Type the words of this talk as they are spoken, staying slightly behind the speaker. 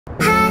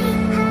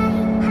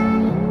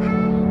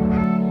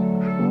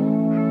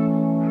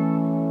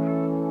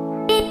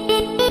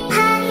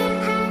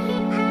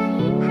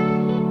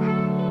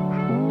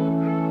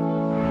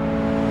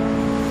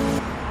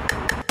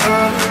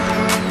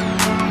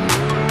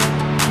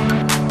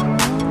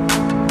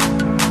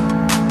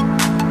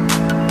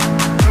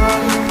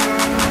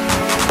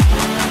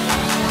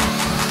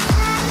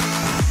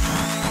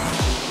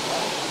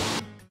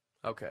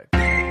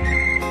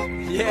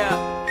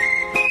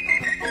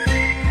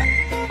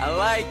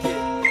like it.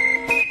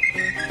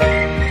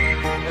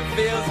 It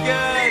feels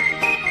good.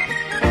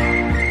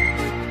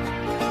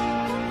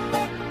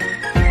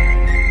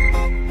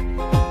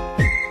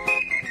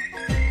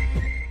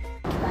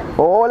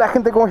 Hola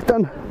gente, ¿cómo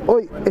están?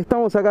 Hoy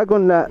estamos acá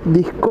con la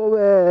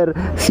Discover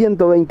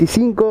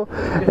 125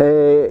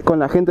 con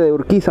la gente de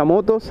Urquiza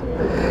Motos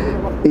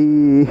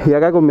y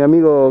acá con mi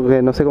amigo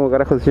que no sé cómo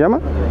carajo se llama,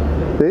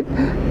 ¿sí?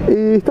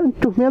 Y están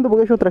chusmeando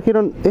porque ellos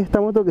trajeron esta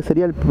moto que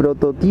sería el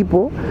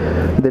prototipo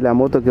de la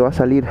moto que va a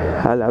salir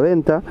a la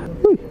venta.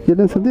 Uy, ¿y el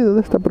encendido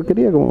de esta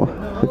porquería como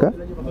acá?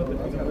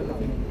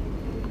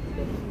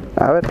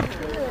 A ver,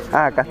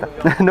 acá está,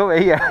 no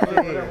veía.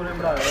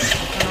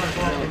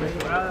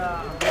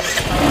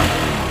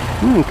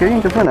 Qué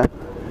bien que suena.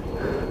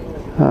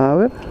 A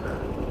ver.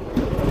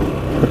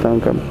 Está en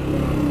cambio.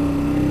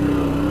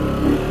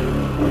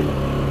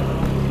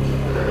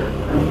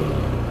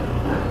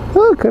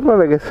 Qué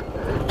raro que es.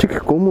 Che, qué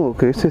cómodo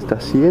que es este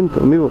asiento,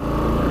 amigo.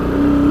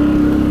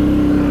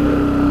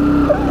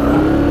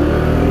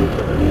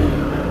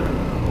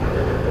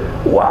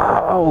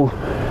 Wow.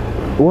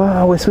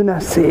 Wow, es una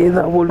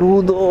seda,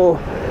 boludo.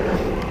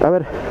 A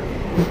ver,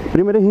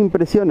 primeras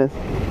impresiones.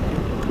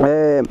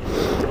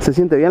 Se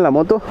siente bien la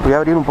moto. Voy a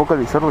abrir un poco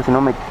el visor porque si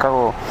no me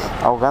cago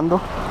ahogando.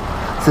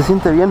 Se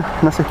siente bien,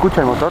 no se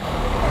escucha el motor.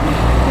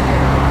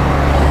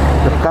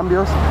 Los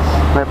cambios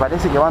me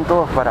parece que van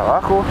todos para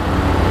abajo,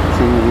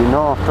 si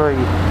no estoy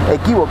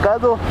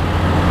equivocado.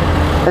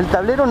 El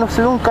tablero no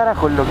se ve un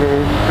carajo en lo que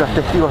los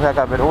testigos de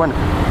acá, pero bueno.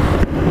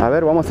 A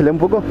ver, vamos a acelerar un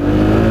poco.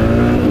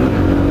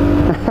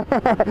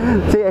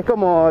 Sí, es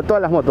como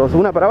todas las motos,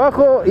 una para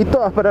abajo y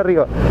todas para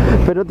arriba,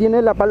 pero tiene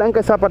la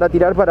palanca esa para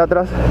tirar para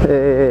atrás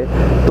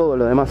todo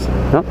lo demás,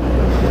 ¿no?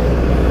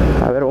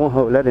 A ver, vamos a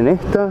doblar en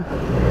esta.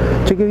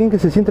 Che, qué bien que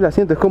se siente el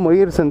asiento, es como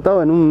ir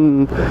sentado en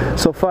un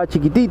sofá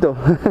chiquitito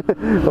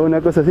o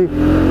una cosa así.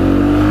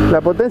 La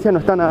potencia no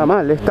está nada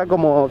mal, está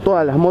como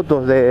todas las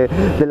motos de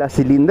la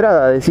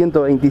Cilindrada de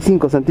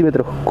 125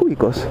 centímetros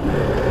cúbicos.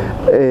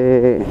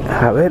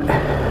 A ver,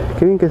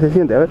 qué bien que se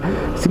siente. A ver,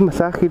 es más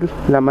ágil,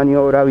 la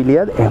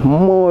maniobrabilidad es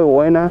muy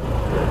buena,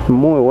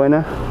 muy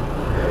buena.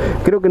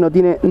 Creo que no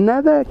tiene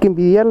nada que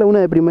envidiarle a una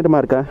de primer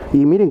marca.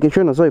 Y miren que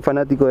yo no soy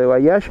fanático de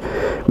Bayash,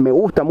 me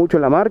gusta mucho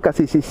la marca,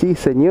 sí,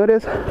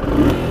 señores.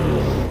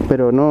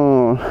 Pero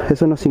no,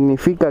 eso no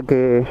significa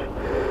que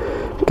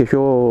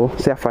yo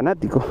sea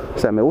fanático. O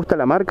sea, me gusta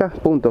la marca,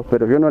 punto,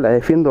 pero yo no la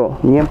defiendo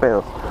ni en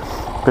pedo.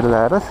 Pero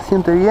la verdad se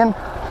siente bien,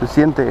 se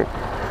siente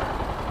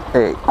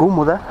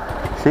cómoda,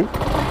 ¿sí?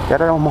 Y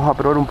ahora vamos a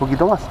probar un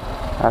poquito más.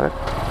 A ver,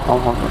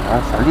 vamos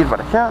a salir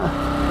para allá.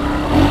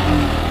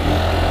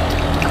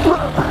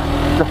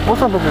 Los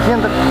pozos no se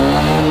sienten.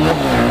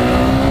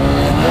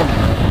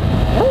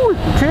 Uy,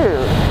 che,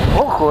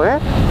 ojo,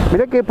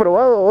 mirá que he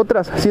probado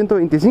otras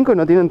 125 y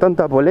no tienen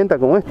tanta polenta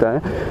como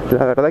esta,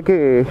 La verdad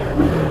que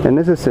en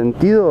ese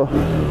sentido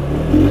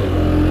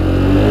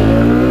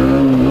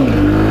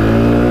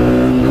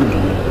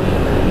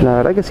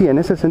sí, en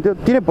ese sentido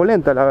tiene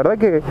polenta. La verdad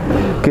que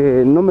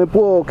no me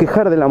puedo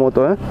quejar de la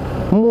moto,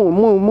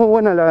 muy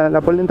buena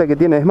la polenta que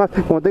tiene. Es más,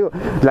 como te digo,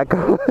 la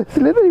acabo de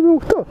acelerar y me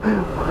gustó.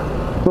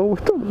 Me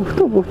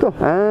gustó.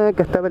 Ah,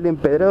 acá estaba el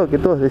empedrado que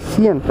todos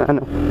decían. Ah,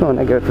 no,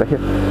 nada que ver, flagear.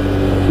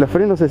 Los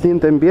frenos se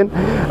sienten bien,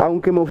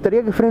 aunque me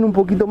gustaría que frene un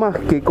poquito más,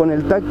 que con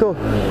el tacto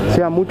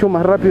sea mucho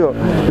más rápido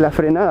la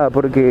frenada,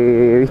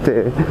 porque,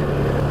 viste.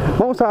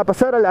 Vamos a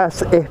pasar a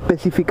las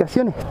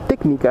especificaciones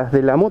técnicas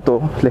de la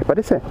moto, ¿les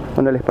parece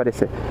o no les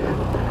parece?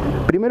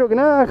 Primero que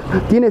nada,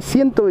 tiene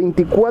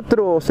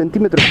 124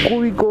 centímetros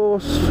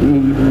cúbicos y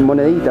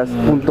moneditas,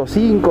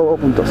 .5,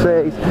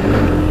 .6,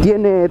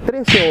 tiene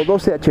 13 o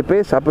 12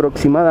 HPs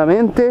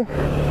aproximadamente.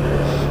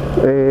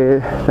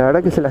 La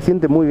verdad que se la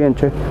siente muy bien,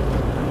 che.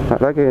 La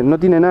verdad que no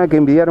tiene nada que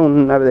envidiar a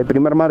una de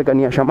primer marca,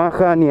 ni a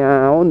Yamaha, ni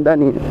a Honda,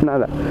 ni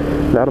nada.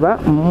 La verdad,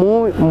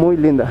 muy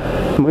linda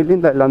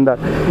el andar.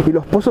 Y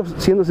los pozos,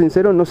 siendo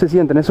sincero, no se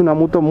sienten. Es una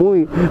moto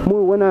muy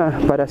buena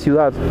para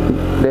ciudad.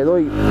 Le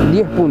doy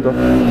 10 puntos.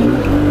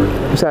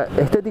 O sea,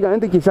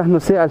 estéticamente quizás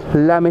no sea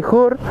la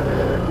mejor,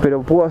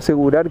 pero puedo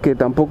asegurar que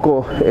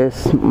tampoco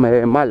es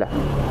mala.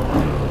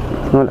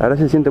 No, la verdad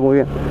se siente muy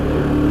bien.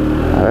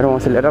 A ver,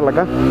 vamos a acelerarla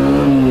acá.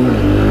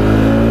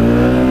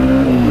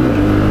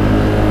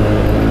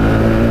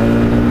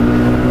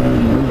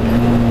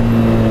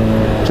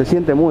 Se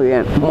siente muy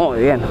bien.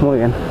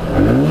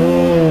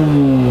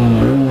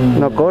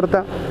 No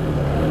corta.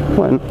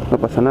 Bueno, no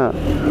pasa nada.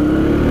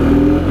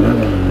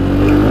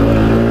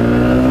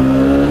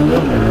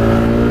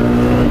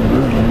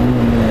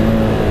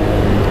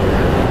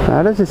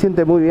 Ahora se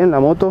siente muy bien la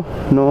moto.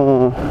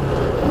 No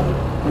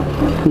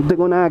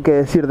tengo nada que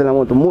decir de la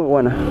moto. Muy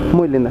buena,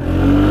 muy linda.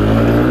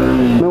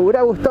 Me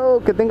hubiera gustado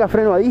que tenga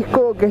freno a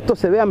disco, que esto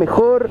se vea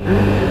mejor.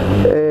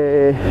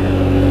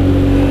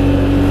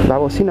 La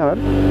bocina, a ver.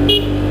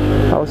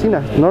 La bocina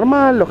es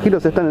normal, los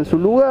giros están en su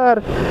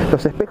lugar,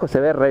 los espejos se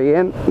ve re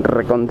bien,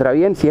 recontra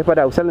bien. Si es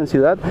para usarla en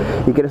ciudad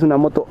y quieres una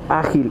moto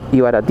ágil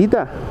y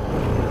baratita,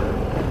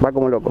 va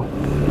como loco.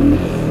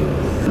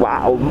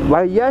 Wow,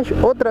 Bayash,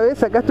 otra vez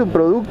sacaste un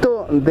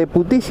producto de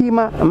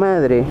putísima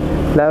madre.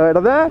 La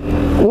verdad,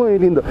 muy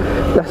lindo.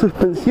 La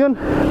suspensión,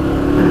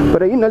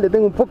 por ahí no le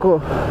tengo un poco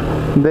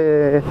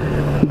de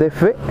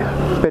fe,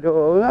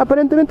 pero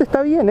aparentemente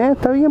está bien,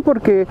 está bien,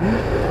 porque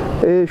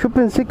yo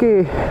pensé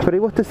que por ahí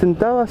vos te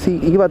sentabas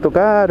y iba a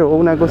tocar o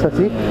una cosa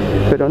así,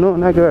 pero no,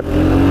 nada que ver.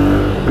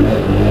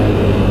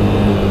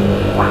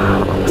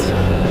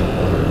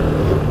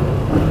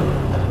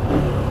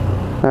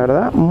 La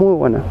verdad, muy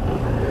buena.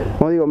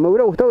 Como digo, me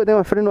hubiera gustado que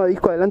tenga freno a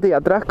disco adelante y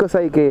atrás, cosa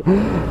de que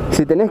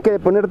si tenés que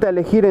ponerte a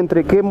elegir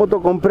entre qué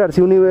moto comprar,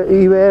 si un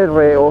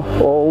IBR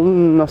o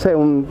un, no sé,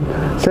 un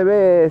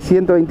CB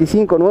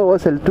 125 nuevo,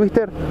 es el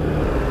Twister,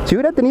 si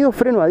hubiera tenido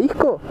freno a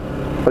disco,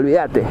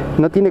 olvídate,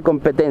 no tiene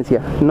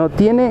competencia, no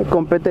tiene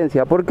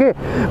competencia. ¿Por qué?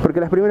 Porque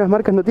las primeras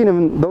marcas no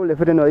tienen doble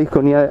freno a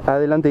disco, ni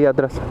adelante y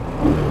atrás.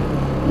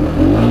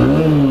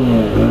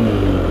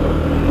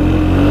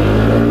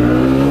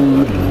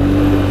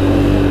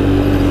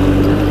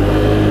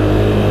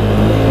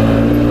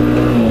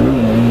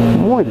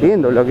 Muy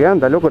lindo lo que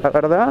anda, loco, la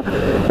verdad.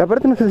 Y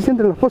aparte no se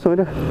sienten los pozos,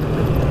 mirá.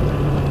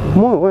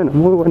 Muy bueno,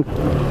 muy bueno.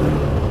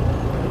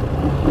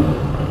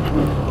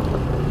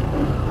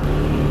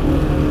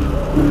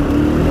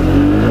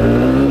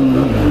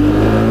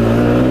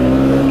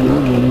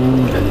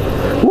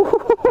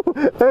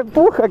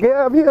 Empuja, que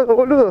da miedo,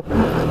 boludo.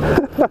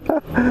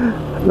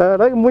 La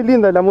verdad que muy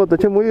linda la moto,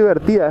 che, muy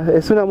divertida.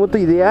 Es una moto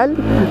ideal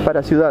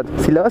para ciudad.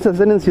 Si la vas a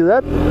hacer en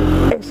ciudad,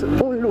 es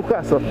un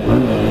lujazo.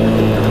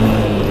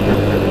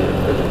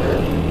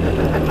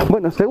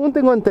 Bueno, según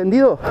tengo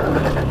entendido,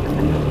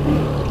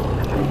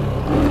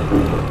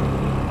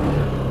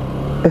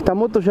 esta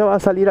moto ya va a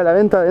salir a la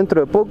venta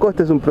dentro de poco.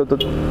 Este es un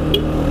prototipo.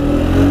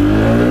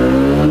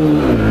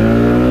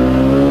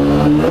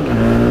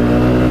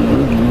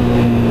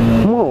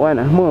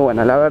 Muy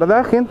buena, la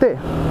verdad, gente,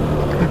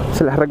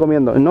 se las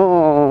recomiendo.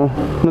 No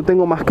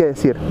tengo más que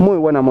decir. Muy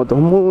buena moto,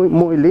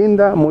 muy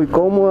linda, muy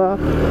cómoda,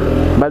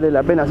 vale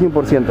la pena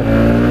 100%.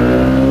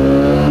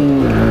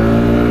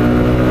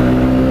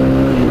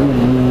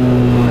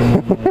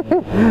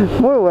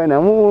 Muy buena,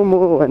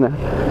 muy buena.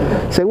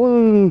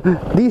 Según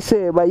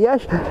dice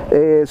Bayash,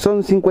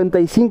 son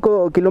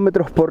 55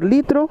 kilómetros por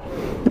litro,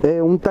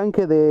 un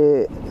tanque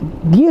de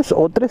 10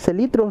 o 13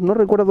 litros, no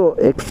recuerdo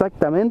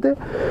exactamente.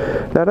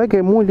 La verdad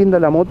que muy linda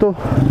la moto.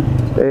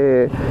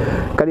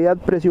 Calidad,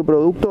 precio,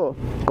 producto,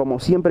 como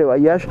siempre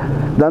Bayash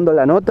dando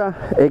la nota.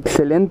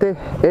 Excelente,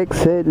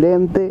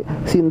 excelente,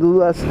 sin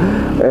dudas,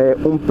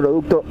 un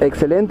producto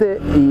excelente.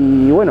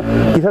 Y bueno,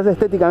 quizás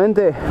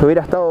estéticamente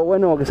hubiera estado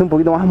bueno que sea un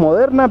poquito más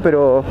moderna,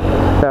 pero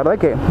la verdad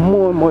que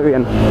muy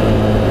bien.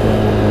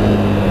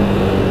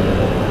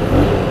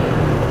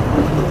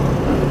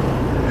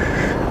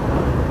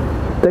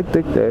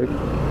 Tec.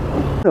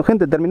 Bueno,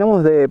 gente,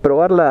 terminamos de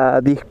probar la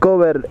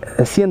Discover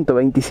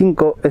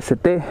 125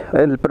 ST,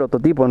 el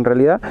prototipo en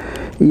realidad,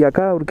 y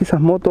acá Urquizas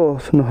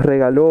Motos nos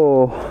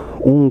regaló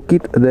un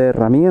kit de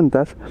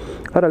herramientas.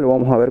 Ahora lo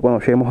vamos a ver cuando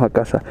lleguemos a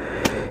casa.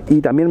 Y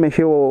también me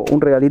llevo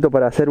un regalito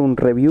para hacer un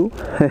review.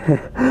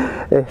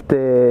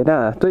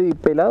 Nada, estoy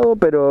pelado,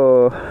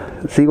 pero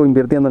sigo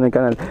invirtiendo en el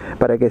canal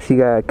para que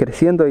siga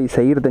creciendo y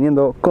seguir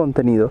teniendo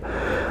contenido.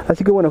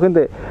 Así que bueno,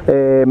 gente,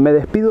 me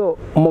despido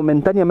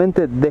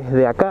momentáneamente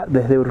desde acá,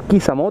 desde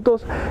Urquiza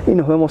Motos, y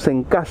nos vemos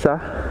en casa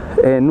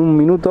en un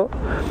minuto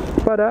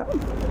para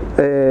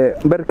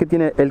ver qué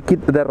tiene el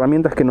kit de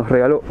herramientas que nos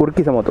regaló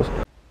Urquiza Motos.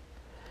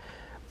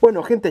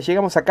 Bueno, gente,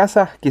 llegamos a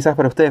casa. Quizás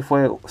para ustedes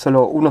fue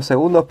solo unos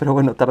segundos, pero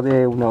bueno,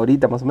 tardé una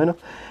horita más o menos.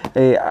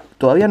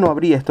 Todavía no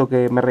abrí esto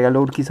que me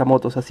regaló Urquiza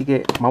Motos, así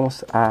que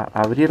vamos a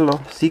abrirlo.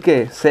 Sí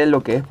que sé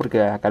lo que es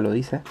porque acá lo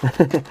dice,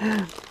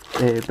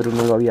 pero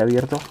no lo había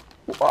abierto.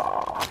 ¡Wow!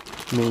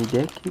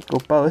 Miré qué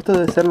copado. Esto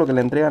debe ser lo que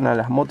le entregan a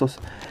las motos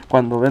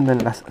cuando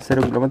venden las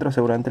 0 kilómetros.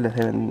 Seguramente les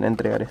deben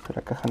entregar esto.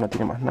 La caja no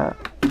tiene más nada.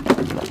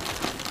 No.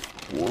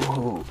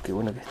 ¡Wow! ¡Qué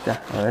bueno que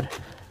está! A ver,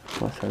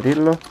 vamos a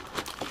abrirlo.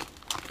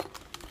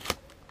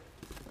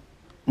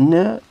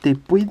 No te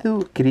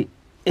puedo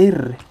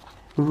creer.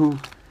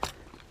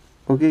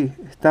 Ok,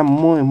 está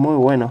muy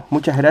bueno.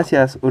 Muchas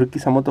gracias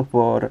Urquiza Motos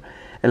por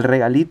el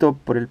regalito,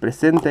 por el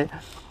presente.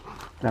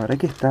 La verdad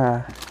que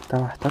está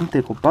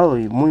bastante copado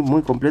y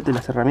muy completo, y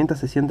las herramientas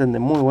se sienten de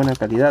muy buena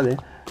calidad.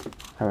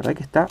 La verdad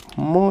que está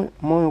muy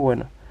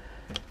bueno.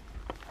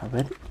 A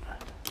ver,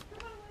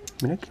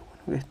 mira qué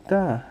bueno que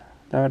está.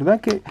 La verdad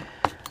que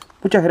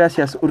muchas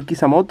gracias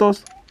Urquiza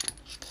Motos.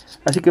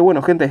 Así que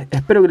bueno, gente,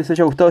 espero que les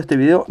haya gustado este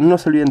video. No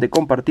se olviden de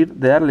compartir,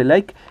 de darle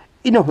like,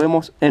 y nos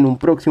vemos en un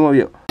próximo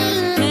video.